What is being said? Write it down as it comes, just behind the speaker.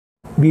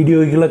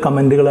വീഡിയോയ്ക്കുള്ള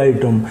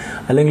കമൻറ്റുകളായിട്ടും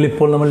അല്ലെങ്കിൽ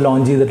ഇപ്പോൾ നമ്മൾ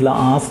ലോഞ്ച് ചെയ്തിട്ടുള്ള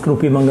ആസ്ക്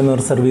RupeeMonk എന്ന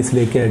ഒരു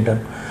സർവീസിലേക്കായിട്ട്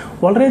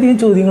വളരെയധികം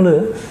ചോദ്യങ്ങൾ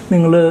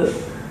നിങ്ങൾ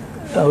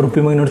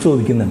RupeeMonkനോട്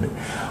ചോദിക്കുന്നുണ്ട്.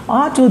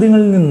 ആ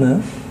ചോദ്യങ്ങളിൽ നിന്ന്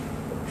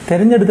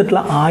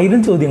തിരഞ്ഞെടുത്തിട്ടുള്ള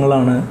 1000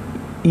 ചോദ്യങ്ങളാണ്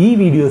ഈ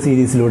വീഡിയോ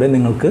സീരീസിലൂടെ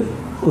നിങ്ങൾക്ക്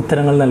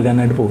ഉത്തരങ്ങൾ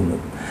നൽകാനായിട്ട് പോകുന്നത്.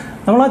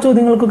 നമ്മൾ ആ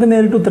ചോദ്യങ്ങൾക്കൊക്കെ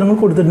നേരിട്ട് ഉത്തരങ്ങൾ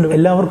കൊടുത്തിട്ടുണ്ട്.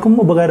 എല്ലാവർക്കും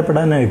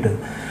ഉപകാരപ്പെടാനായിട്ട്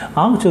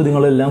ആ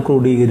ചോദ്യങ്ങളെല്ലാം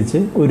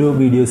ക്രോഡീകരിച്ച് ഒരു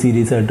വീഡിയോ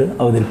സീരീസായിട്ട്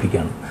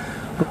അവതരിപ്പിക്കുകയാണ്.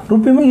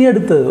 RupeeMonk ഈ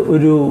അടുത്ത്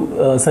ഒരു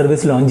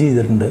സർവീസ് ലോഞ്ച്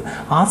ചെയ്തിട്ടുണ്ട്.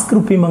 ആസ്ക്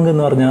RupeeMonk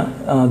എന്ന് പറഞ്ഞ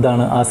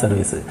ഇതാണ് ആ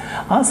സർവീസ്.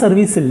 ആ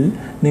സർവീസിൽ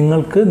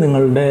നിങ്ങൾക്ക്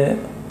നിങ്ങളുടെ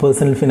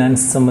പേഴ്സണൽ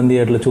ഫിനാൻസ്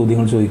സംബന്ധിയായിട്ടുള്ള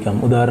ചോദ്യങ്ങൾ ചോദിക്കാം.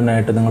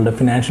 ഉദാഹരണമായിട്ട് നിങ്ങളുടെ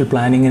ഫിനാൻഷ്യൽ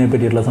പ്ലാനിങ്ങിനെ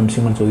പറ്റിയിട്ടുള്ള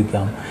സംശയങ്ങൾ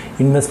ചോദിക്കാം.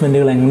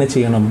 ഇൻവെസ്റ്റ്മെൻറ്റുകൾ എങ്ങനെ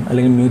ചെയ്യണം,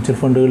 അല്ലെങ്കിൽ മ്യൂച്വൽ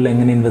ഫണ്ടുകളിൽ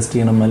എങ്ങനെ ഇൻവെസ്റ്റ്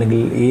ചെയ്യണം,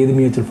 അല്ലെങ്കിൽ ഏത്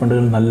മ്യൂച്വൽ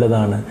ഫണ്ടുകൾ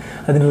നല്ലതാണ്,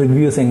 അതിൻ്റെ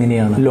റിവ്യൂസ്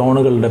എങ്ങനെയാണ്,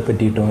 ലോണുകളുടെ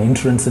പറ്റിയിട്ടോ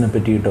ഇൻഷുറൻസിനെ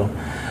പറ്റിയിട്ടോ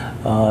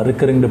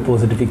റിക്കറിംഗ്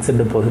ഡെപ്പോസിറ്റ്, ഫിക്സഡ്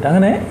ഡെപ്പോസിറ്റ്,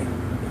 അങ്ങനെ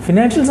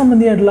ഫിനാൻഷ്യൽ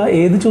സംബന്ധിയായിട്ടുള്ള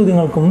ഏത്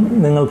ചോദ്യങ്ങൾക്കും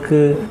നിങ്ങൾക്ക്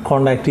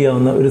കോൺടാക്ട്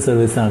ചെയ്യാവുന്ന ഒരു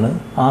സർവീസാണ്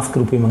ആസ്ക്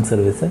RupeeMonk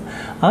സർവീസ്.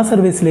 ആ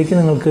സർവീസിലേക്ക്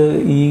നിങ്ങൾക്ക്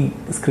ഈ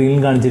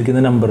സ്ക്രീനിൽ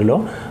കാണിച്ചിരിക്കുന്ന നമ്പറിലോ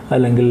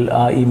അല്ലെങ്കിൽ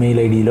ആ ഇമെയിൽ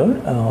ഐഡിയിലോ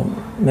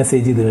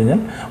മെസ്സേജ് ചെയ്ത്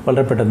കഴിഞ്ഞാൽ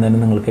വളരെ പെട്ടെന്ന് തന്നെ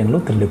നിങ്ങൾക്ക് അതിനുള്ള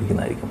ഉത്തരം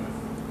ലഭിക്കുന്നതായിരിക്കും.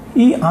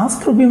 ഈ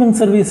ആസ്ക് RupeeMonk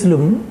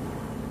സർവീസിലും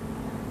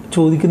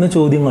ചോദിക്കുന്ന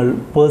ചോദ്യങ്ങൾ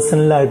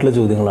പേഴ്സണലായിട്ടുള്ള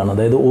ചോദ്യങ്ങളാണ്.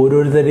 അതായത്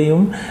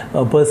ഓരോരുത്തരെയും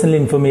പേഴ്സണൽ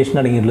ഇൻഫർമേഷൻ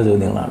അടങ്ങിയിട്ടുള്ള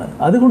ചോദ്യങ്ങളാണ്.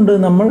 അതുകൊണ്ട്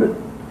നമ്മൾ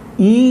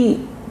ഈ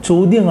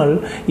ചോദ്യങ്ങൾ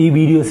ഈ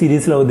വീഡിയോ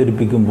സീരീസിൽ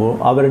അവതരിപ്പിക്കുമ്പോൾ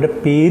അവരുടെ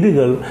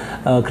പേരുകൾ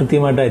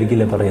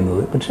കൃത്യമായിട്ടായിരിക്കില്ല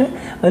പറയുന്നത്. പക്ഷേ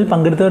അതിൽ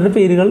പങ്കെടുത്തവരുടെ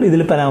പേരുകൾ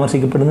ഇതിൽ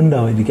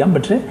പരാമർശിക്കപ്പെടുന്നുണ്ടാവായിരിക്കാം.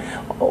 പക്ഷേ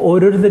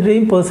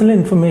ഓരോരുത്തരുടെയും പേഴ്സണൽ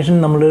ഇൻഫർമേഷൻ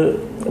നമ്മൾ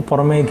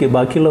പുറമേക്ക്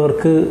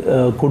ബാക്കിയുള്ളവർക്ക്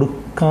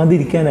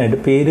കൊടുക്കാതിരിക്കാനായിട്ട്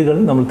പേരുകൾ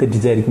നമ്മൾ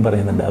തെറ്റിച്ചായിരിക്കും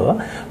പറയുന്നുണ്ടാവുക.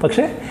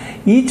 പക്ഷേ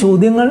ഈ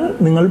ചോദ്യങ്ങൾ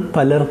നിങ്ങൾ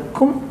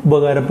പലർക്കും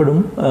ഉപകാരപ്പെടും,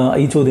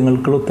 ഈ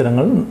ചോദ്യങ്ങൾക്കുള്ള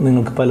ഉത്തരങ്ങൾ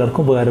നിങ്ങൾക്ക്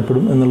പലർക്കും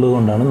ഉപകാരപ്പെടും എന്നുള്ളത്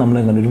കൊണ്ടാണ് നമ്മൾ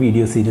ഇങ്ങനെ ഒരു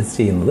വീഡിയോ സീരീസ്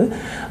ചെയ്യുന്നത്.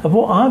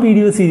 അപ്പോൾ ആ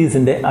വീഡിയോ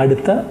സീരീസിൻ്റെ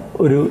അടുത്ത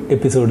ഒരു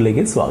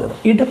എപ്പിസോഡിലേക്ക് സ്വാഗതം.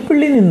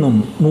 ഇടപ്പള്ളി നിന്നും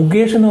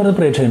മുകേഷ് എന്ന് പറയുന്ന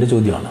പ്രേക്ഷകൻ്റെ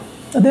ചോദ്യമാണ്.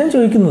 അദ്ദേഹം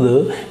ചോദിക്കുന്നത്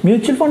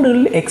മ്യൂച്വൽ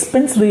ഫണ്ടുകളിൽ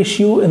എക്സ്പെൻസ്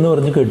റേഷ്യോ എന്ന്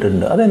പറഞ്ഞ്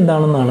കേട്ടിട്ടുണ്ട്.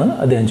 അതെന്താണെന്നാണ്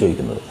അദ്ദേഹം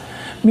ചോദിക്കുന്നത്.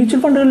 മ്യൂച്വൽ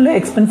ഫണ്ടുകളിലെ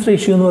എക്സ്പെൻസ്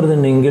റേഷ്യോ എന്ന്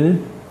പറഞ്ഞിട്ടുണ്ടെങ്കിൽ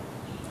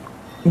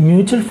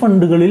മ്യൂച്വൽ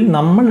ഫണ്ടുകളിൽ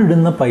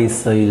നമ്മളിടുന്ന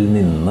പൈസയിൽ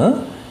നിന്ന്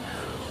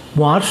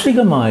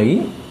വാർഷികമായി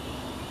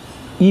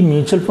ഈ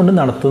മ്യൂച്വൽ ഫണ്ട്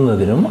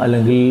നടത്തുന്നതിനും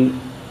അല്ലെങ്കിൽ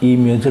ഈ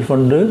മ്യൂച്വൽ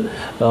ഫണ്ട്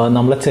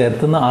നമ്മളെ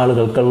ചേർത്തുന്ന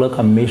ആളുകൾക്കുള്ള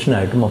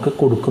കമ്മീഷനായിട്ടും ഒക്കെ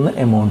കൊടുക്കുന്ന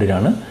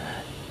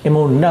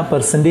എമൗണ്ടിൻ്റെ ആ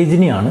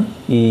പെർസെൻറ്റേജിനെയാണ്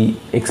ഈ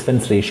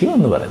എക്സ്പെൻസ് റേഷ്യോ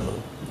എന്ന് പറയുന്നത്.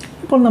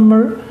 ഇപ്പോൾ നമ്മൾ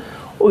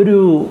ഒരു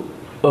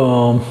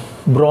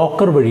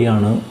ബ്രോക്കർ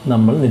വഴിയാണ്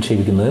നമ്മൾ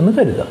നിക്ഷേപിക്കുന്നത് എന്ന്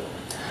കരുതുക.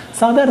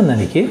 സാധാരണ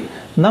നിലയ്ക്ക്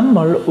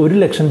നമ്മൾ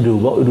 1,00,000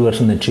 രൂപ ഒരു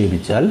വർഷം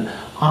നിക്ഷേപിച്ചാൽ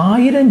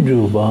 1000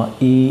 രൂപ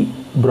ഈ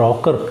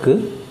ബ്രോക്കർക്ക്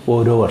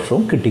ഓരോ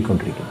വർഷവും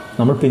കിട്ടിക്കൊണ്ടിരിക്കും.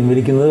 നമ്മൾ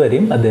പിൻവലിക്കുന്നത്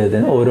വരെയും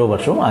അദ്ദേഹത്തിന് ഓരോ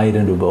വർഷവും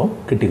 1000 രൂപ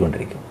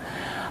കിട്ടിക്കൊണ്ടിരിക്കും.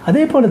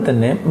 അതേപോലെ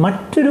തന്നെ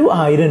മറ്റൊരു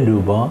 1000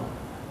 രൂപ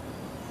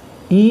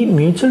ഈ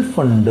മ്യൂച്വൽ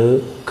ഫണ്ട്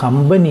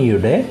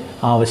കമ്പനിയുടെ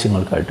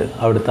ആവശ്യങ്ങൾക്കായിട്ട്,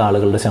 അവിടുത്തെ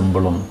ആളുകളുടെ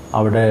ശമ്പളം,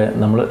 അവിടെ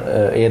നമ്മൾ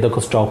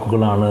ഏതൊക്കെ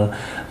സ്റ്റോക്കുകളാണ്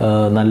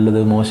നല്ലത്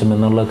മോശം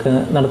എന്നുള്ളതൊക്കെ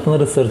നടത്തുന്ന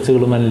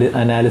റിസർച്ചുകളും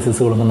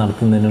അനാലിസിസുകളൊക്കെ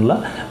നടത്തുന്നതിനുള്ള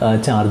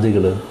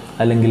ചാർജുകൾ,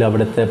 അല്ലെങ്കിൽ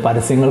അവിടുത്തെ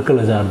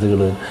പരസ്യങ്ങൾക്കുള്ള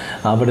ചാർജുകൾ,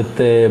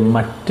 അവിടുത്തെ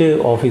മറ്റ്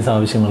ഓഫീസ്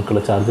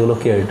ആവശ്യങ്ങൾക്കുള്ള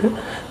ചാർജുകളൊക്കെ ആയിട്ട്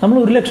നമ്മൾ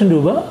 1,00,000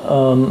 രൂപ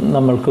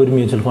നമ്മൾക്ക് ഒരു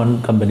മ്യൂച്വൽ ഫണ്ട്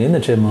കമ്പനിയിൽ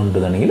നിക്ഷേപം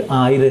ഉണ്ടെന്നുണ്ടെങ്കിൽ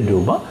 1000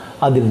 രൂപ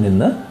അതിൽ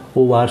നിന്ന്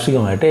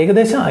വാർഷികമായിട്ട്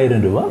ഏകദേശം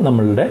 1000 രൂപ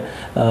നമ്മളുടെ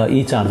ഈ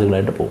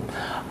ചാർജുകളായിട്ട് പോകും.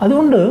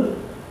 അതുകൊണ്ട്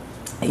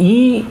ഈ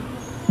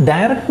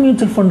ഡയറക്റ്റ്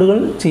മ്യൂച്വൽ ഫണ്ടുകൾ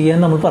ചെയ്യാൻ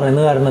നമ്മൾ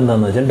പറയുന്ന കാരണം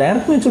എന്താണെന്ന് വെച്ചാൽ,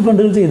 ഡയറക്റ്റ് മ്യൂച്വൽ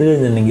ഫണ്ടുകൾ ചെയ്ത്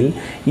കഴിഞ്ഞിട്ടുണ്ടെങ്കിൽ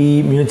ഈ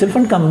മ്യൂച്വൽ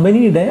ഫണ്ട്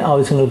കമ്പനിയുടെ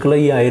ആവശ്യങ്ങൾക്കുള്ള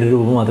ഈ 1000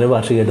 രൂപ മാത്രമേ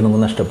വാർഷികമായിട്ട്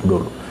നമുക്ക്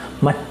നഷ്ടപ്പെടുകയുള്ളൂ.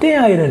 മറ്റേ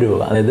 1000 രൂപ,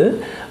 അതായത്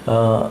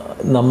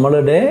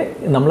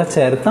നമ്മളെ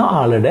ചേർത്ത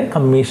ആളുടെ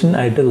കമ്മീഷൻ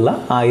ആയിട്ടുള്ള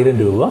 1000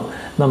 രൂപ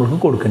നമുക്ക്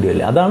കൊടുക്കേണ്ടി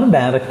വരില്ല. അതാണ്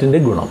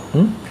ഡയറക്റ്റിൻ്റെ ഗുണം.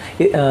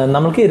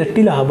 നമ്മൾക്ക്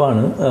ഇരട്ടി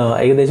ലാഭമാണ്,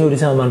 ഏകദേശം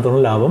 1%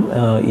 ലാഭം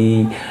ഈ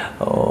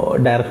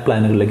ഡയറക്റ്റ്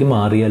പ്ലാനുകളിലേക്ക്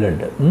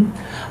മാറിയാലുണ്ട്.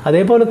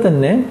 അതേപോലെ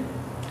തന്നെ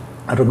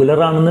റെഗുലർ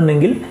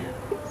ആണെന്നുണ്ടെങ്കിൽ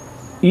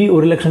ഈ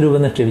 1,00,000 രൂപ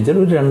നിക്ഷേപിച്ചാൽ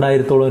ഒരു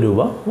 2,000-ഓളം രൂപ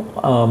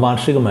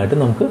വാർഷികമായിട്ട്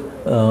നമുക്ക്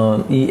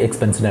ഈ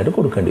എക്സ്പെൻസിനായിട്ട്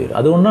കൊടുക്കേണ്ടി വരും.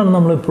 അതുകൊണ്ടാണ്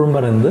നമ്മൾ എപ്പോഴും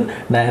പറയുന്നത്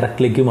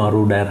ഡയറക്റ്റിലേക്ക്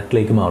മാറൂ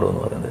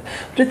എന്ന് പറയുന്നത്.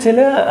 പക്ഷേ ചില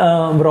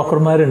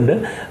ബ്രോക്കർമാരുണ്ട്,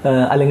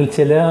 അല്ലെങ്കിൽ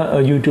ചില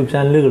യൂട്യൂബ്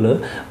ചാനലുകൾ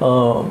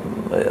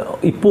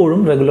ഇപ്പോഴും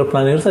റെഗുലർ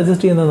പ്ലാനുകൾ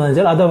സജസ്റ്റ് ചെയ്യുന്നതെന്ന്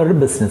വെച്ചാൽ അത് അവരുടെ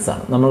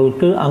ബിസിനസ്സാണ്.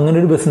 നമ്മൾക്ക് അങ്ങനെ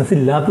ഒരു ബിസിനസ്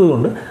ഇല്ലാത്തത്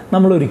കൊണ്ട്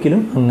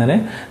നമ്മളൊരിക്കലും അങ്ങനെ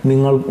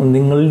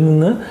നിങ്ങളിൽ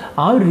നിന്ന്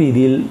ആ ഒരു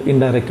രീതിയിൽ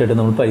ഇൻഡയറക്റ്റായിട്ട്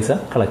നമ്മൾ പൈസ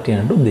കളക്ട്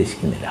ചെയ്യാനായിട്ട്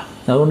ഉദ്ദേശിക്കുന്നില്ല.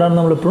 അതുകൊണ്ടാണ്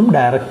നമ്മളെപ്പോഴും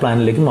ഡയറക്റ്റ്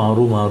പ്ലാനിലേക്ക്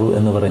മാറൂ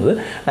എന്ന് പറയുന്നത്.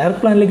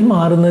 ഡയറക്റ്റ് പ്ലാനിലേക്ക്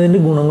മാറുന്നതിൻ്റെ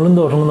ഗുണങ്ങളും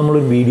ദോഷങ്ങളും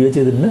നമ്മളൊരു വീഡിയോ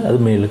ചെയ്തിട്ടുണ്ട്, അത്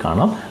മേളിൽ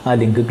കാണാം. ആ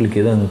ലിങ്ക് ക്ലിക്ക്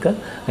ചെയ്താൽ നിങ്ങൾക്ക്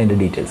അതിൻ്റെ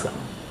ഡീറ്റെയിൽസ്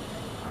കാണാം.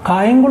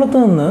 കായംകുളത്ത്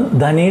നിന്ന്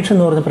ധനേഷ്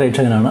എന്ന് പറഞ്ഞ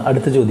പ്രേക്ഷകനാണ്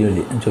അടുത്ത ചോദ്യം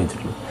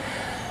ചോദിച്ചിട്ടുള്ളത്.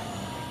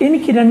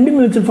 എനിക്ക് 2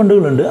 മ്യൂച്വൽ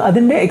ഫണ്ടുകളുണ്ട്.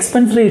 അതിൻ്റെ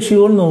എക്സ്പെൻസ്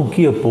റേഷ്യോകൾ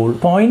നോക്കിയപ്പോൾ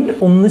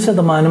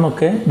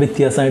 0.1%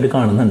 വ്യത്യാസമായിട്ട്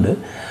കാണുന്നുണ്ട്.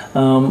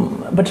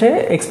 പക്ഷേ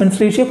എക്സ്പെൻസ്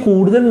റേഷ്യോ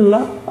കൂടുതലുള്ള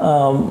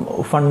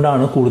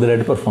ഫണ്ടാണ്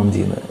കൂടുതലായിട്ട് പെർഫോം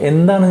ചെയ്യുന്നത്.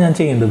 എന്താണ് ഞാൻ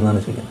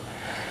ചെയ്യേണ്ടതെന്നാണ് ചോദിക്കുന്നത്.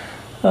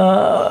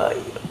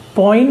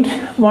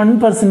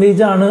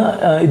 0.1%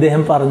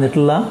 ഇദ്ദേഹം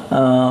പറഞ്ഞിട്ടുള്ള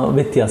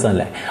വ്യത്യാസം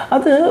അല്ലേ?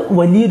 അത്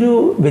വലിയൊരു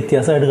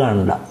വ്യത്യാസമായിട്ട്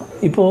കാണണ്ട.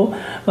 ഇപ്പോൾ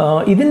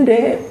ഇതിൻ്റെ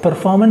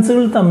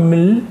പെർഫോമൻസുകൾ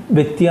തമ്മിൽ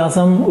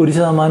വ്യത്യാസം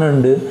 1%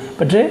 ഉണ്ട്.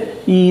 പക്ഷേ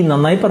ഈ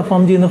നന്നായി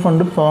പെർഫോം ചെയ്യുന്ന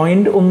ഫണ്ട്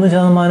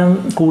 0.1%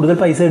 കൂടുതൽ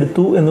പൈസ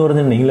എടുത്തു എന്ന്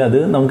പറഞ്ഞിട്ടുണ്ടെങ്കിൽ അത്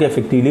നമുക്ക്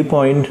എഫക്റ്റീവ്ലി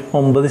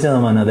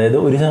 0.9%, അതായത്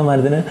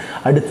 1%-ന്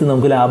അടുത്ത്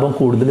നമുക്ക് ലാഭം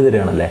കൂടുതൽ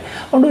തരികയാണല്ലേ.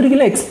 അതുകൊണ്ട്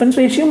ഒരിക്കലും എക്സ്പെൻസ്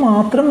റേഷ്യോ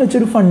മാത്രം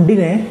വെച്ചൊരു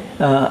ഫണ്ടിനെ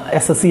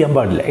അസസ് ചെയ്യാൻ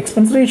പാടില്ല.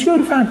 എക്സ്പെൻസ് റേഷ്യോ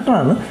ഒരു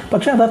ഫാക്ടറാണ്,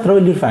 പക്ഷേ അത് അത്ര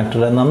വലിയൊരു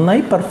ഫാക്ടറല്ല.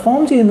 നന്നായി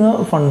പെർഫോം ചെയ്യുന്ന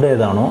ഫണ്ട്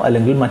ഏതാണോ,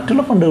 അല്ലെങ്കിൽ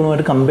മറ്റുള്ള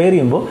ഫണ്ടുകളുമായിട്ട് കമ്പയർ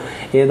ചെയ്യുമ്പോൾ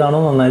ഏതാണോ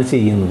നന്നായി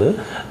ചെയ്യുന്നത്,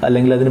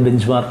 അല്ലെങ്കിൽ അതിന്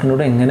ബെഞ്ച്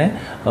മാർക്കിനോട് എങ്ങനെ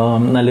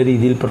നല്ല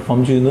രീതിയിൽ പെർഫോം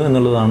ചെയ്യുന്നു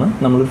എന്നുള്ളതാണ്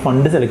നമ്മളൊരു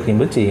ഫണ്ട് സെലക്ട്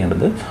ചെയ്യുമ്പോൾ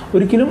ചെയ്യേണ്ടത്.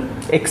 ഒരിക്കലും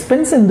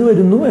എക്സ്പെൻസ് എന്ത്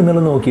വരുന്നു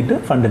എന്നുള്ളത് നോക്കിയിട്ട്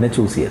ഫണ്ടിനെ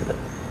ചൂസ് ചെയ്യരുത്.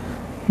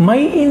 മൈ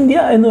ഇന്ത്യ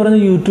എന്ന് പറയുന്ന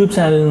യൂട്യൂബ്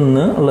ചാനലിൽ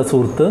നിന്ന് ഉള്ള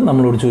സുഹൃത്ത്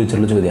നമ്മളോട്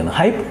ചോദിച്ചിട്ടുള്ള ചോദ്യമാണ്,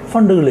 ഹൈബ്രിഡ്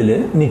ഫണ്ടുകളിൽ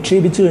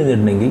നിക്ഷേപിച്ചു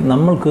കഴിഞ്ഞിട്ടുണ്ടെങ്കിൽ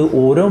നമ്മൾക്ക്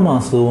ഓരോ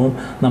മാസവും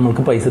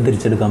നമ്മൾക്ക് പൈസ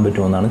തിരിച്ചെടുക്കാൻ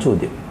പറ്റുമെന്നാണ്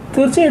ചോദ്യം.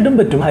 തീർച്ചയായിട്ടും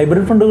പറ്റും.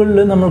 ഹൈബ്രിഡ് ഫണ്ടുകളിൽ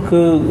നമുക്ക്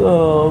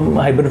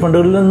ഹൈബ്രിഡ്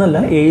ഫണ്ടുകളിൽ നിന്നല്ല,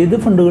 ഏത്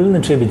ഫണ്ടുകളിൽ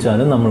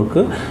നിക്ഷേപിച്ചാലും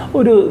നമ്മൾക്ക്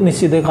ഒരു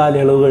നിശ്ചിത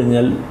കാലയളവ്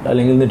കഴിഞ്ഞാൽ,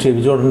 അല്ലെങ്കിൽ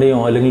നിക്ഷേപിച്ച ഉടനെയോ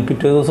അല്ലെങ്കിൽ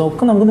പിറ്റേ ദിവസമോ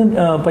ഒക്കെ നമുക്ക്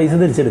പൈസ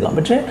തിരിച്ചെടുക്കാം.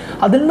 പക്ഷേ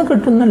അതിൽ നിന്ന്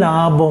കിട്ടുന്ന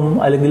ലാഭം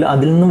അല്ലെങ്കിൽ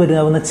അതിൽ നിന്ന്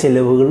വരാവുന്ന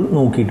ചിലവുകൾ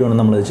നോക്കിയിട്ട് വേണം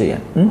നമ്മളത്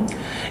ചെയ്യാൻ.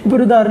 ഇപ്പോൾ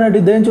ഒരു ഉദാഹരണമായിട്ട്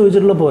ഇദ്ദേഹം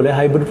ചോദിച്ചിട്ടുള്ള പോലെ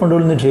ഹൈബ്രിഡ്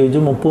ഫണ്ടുകളിൽ നിക്ഷേപിച്ച്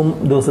 30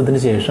 ദിവസത്തിന്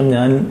ശേഷം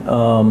ഞാൻ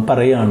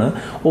പറയുകയാണ്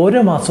ഓരോ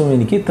മാസവും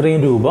എനിക്ക്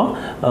ഇത്രയും രൂപ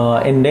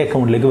എൻ്റെ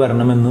അക്കൗണ്ടിലേക്ക്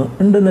വരണമെന്ന്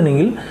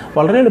ഉണ്ടെന്നുണ്ടെങ്കിൽ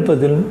വളരെ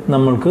എളുപ്പത്തിൽ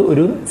നമ്മൾക്ക്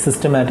ഒരു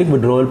സിസ്റ്റമാറ്റിക്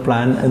വിഡ്രോവൽ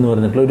പ്ലാൻ എന്ന്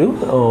പറഞ്ഞിട്ടുള്ള ഒരു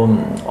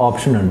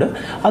ഓപ്ഷൻ ഉണ്ട്.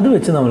 അത്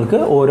വെച്ച് നമ്മൾക്ക്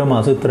ഓരോ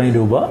മാസം ഇത്രയും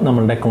രൂപ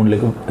നമ്മളുടെ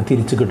അക്കൗണ്ടിലേക്ക്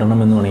തിരിച്ചു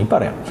കിട്ടണമെന്ന് വേണമെങ്കിൽ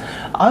പറയാം.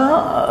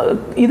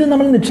 ഇത്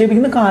നമ്മൾ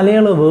നിക്ഷേപിക്കുന്ന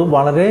കാലയളവ്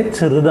വളരെ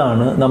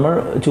ചെറുതാണ്. നമ്മൾ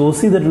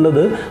ചൂസ്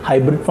ചെയ്തിട്ടുള്ളത്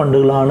ഹൈബ്രിഡ്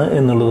ഫണ്ടുകളാണ്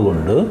എന്നുള്ളത്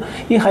കൊണ്ട്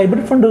ഈ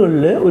ഹൈബ്രിഡ്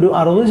ഫണ്ടുകളിൽ ഒരു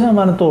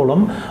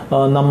 60%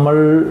 നമ്മൾ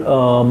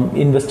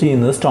ഇൻവെസ്റ്റ്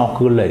ചെയ്യുന്നത്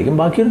സ്റ്റോക്കുകളിലായിരിക്കും.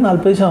 ബാക്കി ഒരു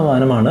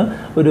 40%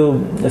 ഒരു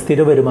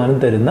സ്ഥിര വരുമാനം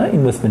തരുന്ന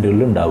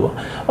ഇൻവെസ്റ്റ്മെൻറ്റുകളിൽ ഉണ്ടാവുക.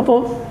 അപ്പോൾ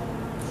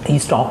ഈ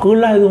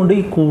സ്റ്റോക്കുകളിലായതുകൊണ്ട്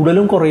ഈ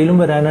കൂടുതലും കുറയിലും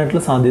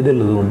വരാനായിട്ടുള്ള സാധ്യത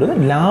ഉള്ളതുകൊണ്ട്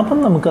ലാഭം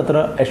നമുക്ക് അത്ര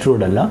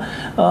അഷ്യൂർഡ് അല്ല.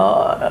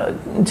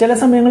 ചില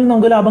സമയങ്ങളിൽ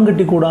നമുക്ക് ലാഭം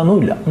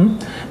കിട്ടിക്കൂടാന്നുമില്ല.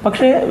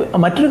 പക്ഷേ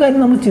മറ്റൊരു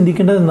കാര്യം നമ്മൾ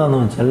ചിന്തിക്കേണ്ടത്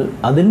എന്താണെന്ന് വെച്ചാൽ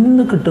അതിൽ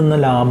നിന്ന്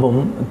കിട്ടുന്ന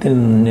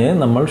ലാഭത്തിന്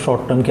നമ്മൾ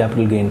short term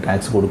capital gain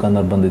tax കൊടുക്കാൻ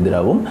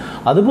നിർബന്ധിതരാകും.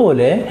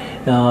 അതുപോലെ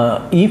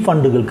ഈ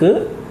ഫണ്ടുകൾക്ക്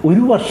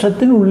ഒരു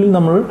വർഷത്തിനുള്ളിൽ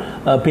നമ്മൾ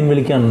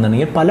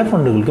പിൻവലിക്കുകയാണെന്നുണ്ടെങ്കിൽ പല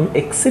ഫണ്ടുകൾക്കും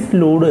എക്സിറ്റ്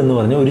ലോഡ് എന്ന്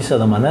പറഞ്ഞ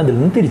 1% അതിൽ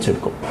നിന്ന്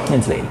തിരിച്ചെടുക്കും.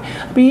 മനസ്സിലായില്ലേ?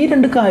 അപ്പോൾ ഈ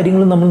 2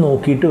 കാര്യങ്ങൾ നമ്മൾ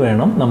നോക്കിയിട്ട്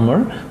വേണം നമ്മൾ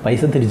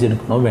പൈസ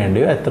തിരിച്ചെടുക്കണോ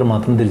വേണ്ടയോ,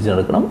 എത്രമാത്രം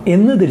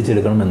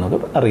തിരിച്ചെടുക്കണം എന്നൊക്കെ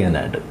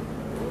അറിയാനായിട്ട്.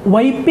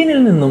 വൈപ്പിനിൽ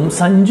നിന്നും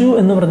സഞ്ജു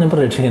എന്ന് പറഞ്ഞ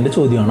പ്രേക്ഷകൻ്റെ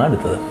ചോദ്യമാണ്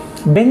അടുത്തത്.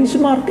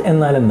 ബെഞ്ച് മാർക്ക്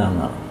എന്നാൽ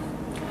എന്താണെന്നാണ്.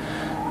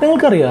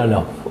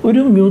 നിങ്ങൾക്കറിയാമല്ലോ,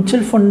 ഒരു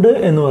മ്യൂച്വൽ ഫണ്ട്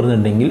എന്ന്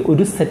പറഞ്ഞിട്ടുണ്ടെങ്കിൽ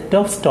ഒരു സെറ്റ്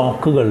ഓഫ്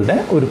സ്റ്റോക്കുകളുടെ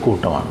ഒരു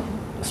കൂട്ടമാണ്.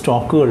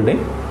 സ്റ്റോക്കുകളുടെ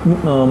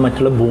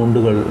മറ്റുള്ള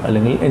ബോണ്ടുകൾ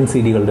അല്ലെങ്കിൽ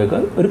NCDകളുടെയൊക്കെ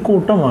ഒരു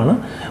കൂട്ടമാണ്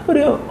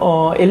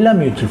എല്ലാ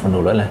മ്യൂച്വൽ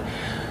ഫണ്ടുകളും അല്ലേ.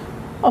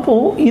 അപ്പോൾ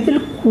ഇതിൽ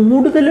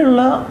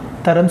കൂടുതലുള്ള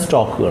തരം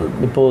സ്റ്റോക്കുകൾ,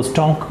 ഇപ്പോൾ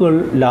സ്റ്റോക്കുകൾ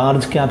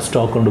ലാർജ് ക്യാപ്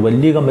സ്റ്റോക്കുണ്ട്,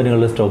 വലിയ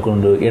കമ്പനികളുടെ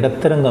സ്റ്റോക്കുണ്ട്,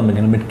 ഇടത്തരം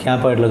കമ്പനികൾ മിഡ്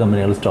ക്യാപ്പ് ആയിട്ടുള്ള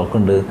കമ്പനികളുടെ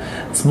സ്റ്റോക്കുണ്ട്,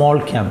 സ്മോൾ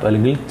ക്യാപ്പ്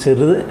അല്ലെങ്കിൽ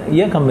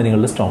ചെറിയ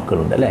കമ്പനികളുടെ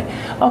സ്റ്റോക്കുകളുണ്ട് അല്ലേ.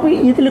 അപ്പോൾ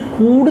ഇതിൽ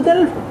കൂടുതൽ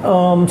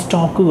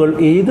സ്റ്റോക്കുകൾ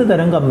ഏത്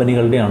തരം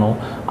കമ്പനികളുടെയാണോ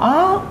ആ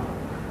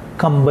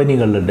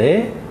കമ്പനികളുടെ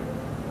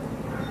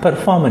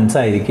പെർഫോമൻസ്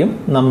ആയിരിക്കും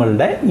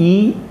നമ്മളുടെ ഈ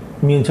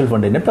മ്യൂച്വൽ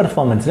ഫണ്ടിൻ്റെ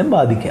പെർഫോമൻസിനെ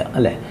ബാധിക്കുക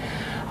അല്ലേ.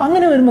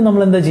 അങ്ങനെ വരുമ്പോൾ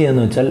നമ്മൾ എന്താ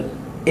ചെയ്യുകയെന്ന് വെച്ചാൽ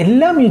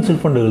എല്ലാ മ്യൂച്വൽ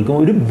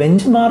ഫണ്ടുകൾക്കും ഒരു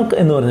ബെഞ്ച് മാർക്ക്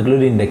എന്ന് പറഞ്ഞിട്ടുള്ള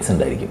ഒരു ഇൻഡെക്സ്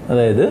ഉണ്ടായിരിക്കും.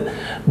 അതായത്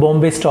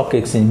Bombay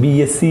stock exchange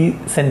BSE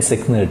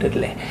Sensex എന്ന്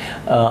കേട്ടിട്ടില്ലേ,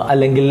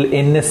 അല്ലെങ്കിൽ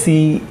NSE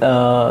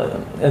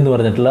എന്ന്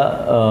പറഞ്ഞിട്ടുള്ള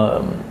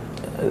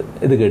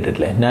ഇത്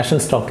കേട്ടിട്ടില്ലേ, നാഷണൽ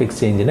സ്റ്റോക്ക്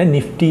എക്സ്ചേഞ്ചിൻ്റെ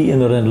നിഫ്റ്റി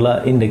എന്ന് പറഞ്ഞിട്ടുള്ള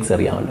ഇൻഡെക്സ്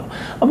അറിയാമല്ലോ.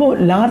 അപ്പോൾ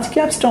ലാർജ്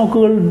ക്യാപ്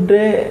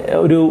സ്റ്റോക്കുകളുടെ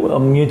ഒരു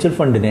മ്യൂച്വൽ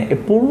ഫണ്ടിനെ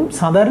എപ്പോഴും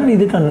സാധാരണ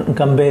രീതിയിൽ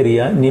കമ്പയർ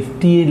ചെയ്യുക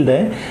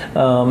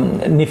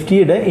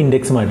നിഫ്റ്റിയുടെ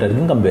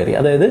ഇൻഡെക്സുമായിട്ടായിരിക്കും കമ്പയർ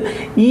ചെയ്യുക. അതായത്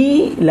ഈ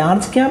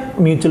ലാർജ് ക്യാപ്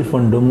മ്യൂച്വൽ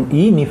ഫണ്ടും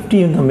ഈ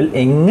നിഫ്റ്റിയും തമ്മിൽ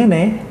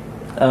എങ്ങനെ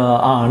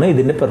ആണ്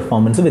ഇതിൻ്റെ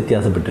പെർഫോമൻസ്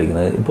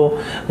വ്യത്യാസപ്പെട്ടിരിക്കുന്നത്. ഇപ്പോൾ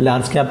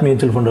ലാർജ് ക്യാപ്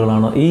മ്യൂച്വൽ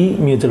ഫണ്ടുകളാണോ, ഈ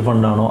മ്യൂച്വൽ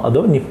ഫണ്ടാണോ,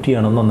 അതോ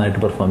നിഫ്റ്റിയാണോ നന്നായിട്ട്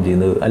പെർഫോം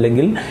ചെയ്യുന്നത്,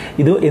 അല്ലെങ്കിൽ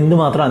ഇത്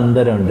എന്തുമാത്രം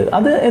അന്തരമുണ്ട്.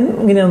 അത്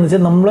എങ്ങനെയാണെന്ന്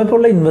വെച്ചാൽ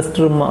നമ്മളെപ്പോലുള്ള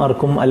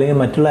ഇൻവെസ്റ്റർമാർക്കും അല്ലെങ്കിൽ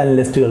മറ്റുള്ള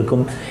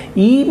അനലിസ്റ്റുകൾക്കും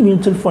ഈ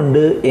മ്യൂച്വൽ ഫണ്ട്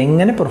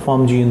എങ്ങനെ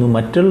പെർഫോം ചെയ്യുന്നു,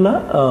 മറ്റുള്ള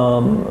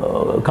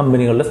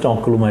കമ്പനികളുടെ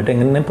സ്റ്റോക്കുകളുമായിട്ട്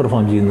എങ്ങനെ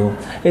പെർഫോം ചെയ്യുന്നു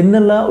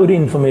എന്നുള്ള ഒരു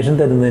ഇൻഫർമേഷൻ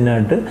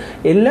തരുന്നതിനായിട്ട്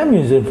എല്ലാ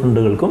മ്യൂച്വൽ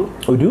ഫണ്ടുകൾക്കും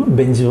ഒരു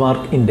ബെഞ്ച്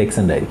മാർക്ക്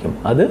ഇൻഡെക്സ് ഉണ്ടായിരിക്കും.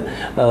 അത്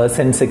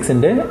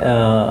സെൻസെക്സിൻ്റെ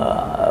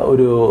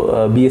ഒരു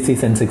BSE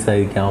സെൻസെക്സ്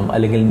ആയിരിക്കാം,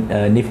 അല്ലെങ്കിൽ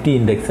നിഫ്റ്റി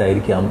ഇൻഡെക്സ്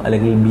ആയിരിക്കാം,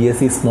 അല്ലെങ്കിൽ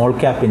BSE സ്മോൾ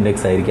ക്യാപ്പ്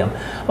ഇൻഡെക്സ് ആയിരിക്കാം.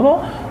 അപ്പോൾ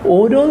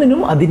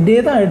ഓരോന്നിനും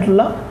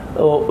അതിൻ്റേതായിട്ടുള്ള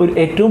ഒരു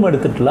ഏറ്റവും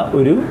അടുത്തിട്ടുള്ള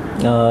ഒരു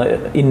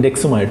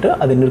ഇൻഡെക്സുമായിട്ട്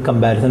അതിൻ്റെ ഒരു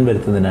കമ്പാരിസൺ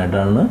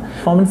വരുത്തുന്നതിനായിട്ടാണ്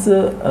പെർഫോമൻസ്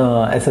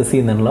അസസ്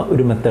ചെയ്യുന്നതിനുള്ള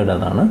ഒരു മെത്തേഡ്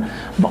അതാണ്.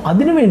 അപ്പോൾ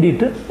അതിന്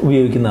വേണ്ടിയിട്ട്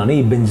ഉപയോഗിക്കുന്നതാണ്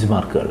ഈ ബെഞ്ച്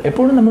മാർക്കുകൾ.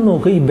 എപ്പോഴും നമ്മൾ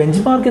നോക്കുക, ഈ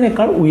ബെഞ്ച്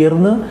മാർക്കിനേക്കാൾ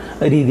ഉയർന്ന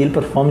രീതിയിൽ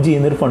പെർഫോം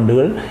ചെയ്യുന്നൊരു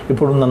ഫണ്ടുകൾ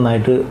എപ്പോഴും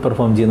നന്നായിട്ട്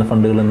പെർഫോം ചെയ്യുന്ന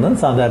ഫണ്ടുകളെന്ന്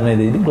സാധാരണ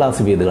രീതിയിൽ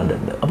ക്ലാസിഫൈ ചെയ്ത്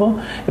കണ്ടിട്ടുണ്ട്. അപ്പോൾ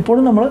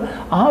എപ്പോഴും നമ്മൾ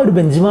ആ ഒരു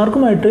ബെഞ്ച്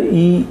മാർക്കുമായിട്ട്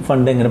ഈ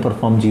ഫണ്ട് എങ്ങനെ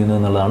പെർഫോം ചെയ്യുന്നു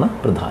എന്നുള്ളതാണ്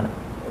പ്രധാനം.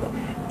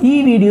 ഈ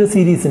വീഡിയോ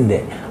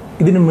സീരീസിൻ്റെ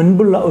ഇതിന്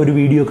മുൻപുള്ള ഒരു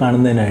വീഡിയോ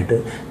കാണുന്നതിനായിട്ട്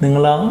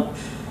നിങ്ങൾ ആ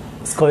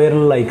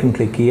സ്ക്വയറിൽ ഐക്കൺ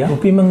ക്ലിക്ക് ചെയ്യുക.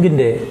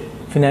 RupeeMonkന്റെ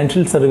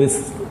ഫിനാൻഷ്യൽ സർവീസ്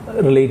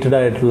റിലേറ്റഡ്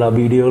ആയിട്ടുള്ള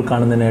വീഡിയോകൾ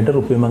കാണുന്നതിനായിട്ട്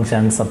RupeeMonk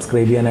ചാനൽ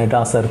സബ്സ്ക്രൈബ് ചെയ്യാനായിട്ട്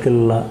ആ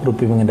സർക്കിളിലുള്ള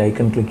RupeeMonkൻ്റെ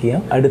ഐക്കൺ ക്ലിക്ക്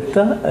ചെയ്യാം. അടുത്ത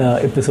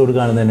എപ്പിസോഡ്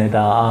കാണുന്നതിനായിട്ട്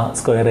ആ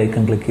സ്ക്വയർ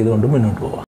ഐക്കൺ ക്ലിക്ക് ചെയ്തുകൊണ്ട് മുന്നോട്ട് പോകാം.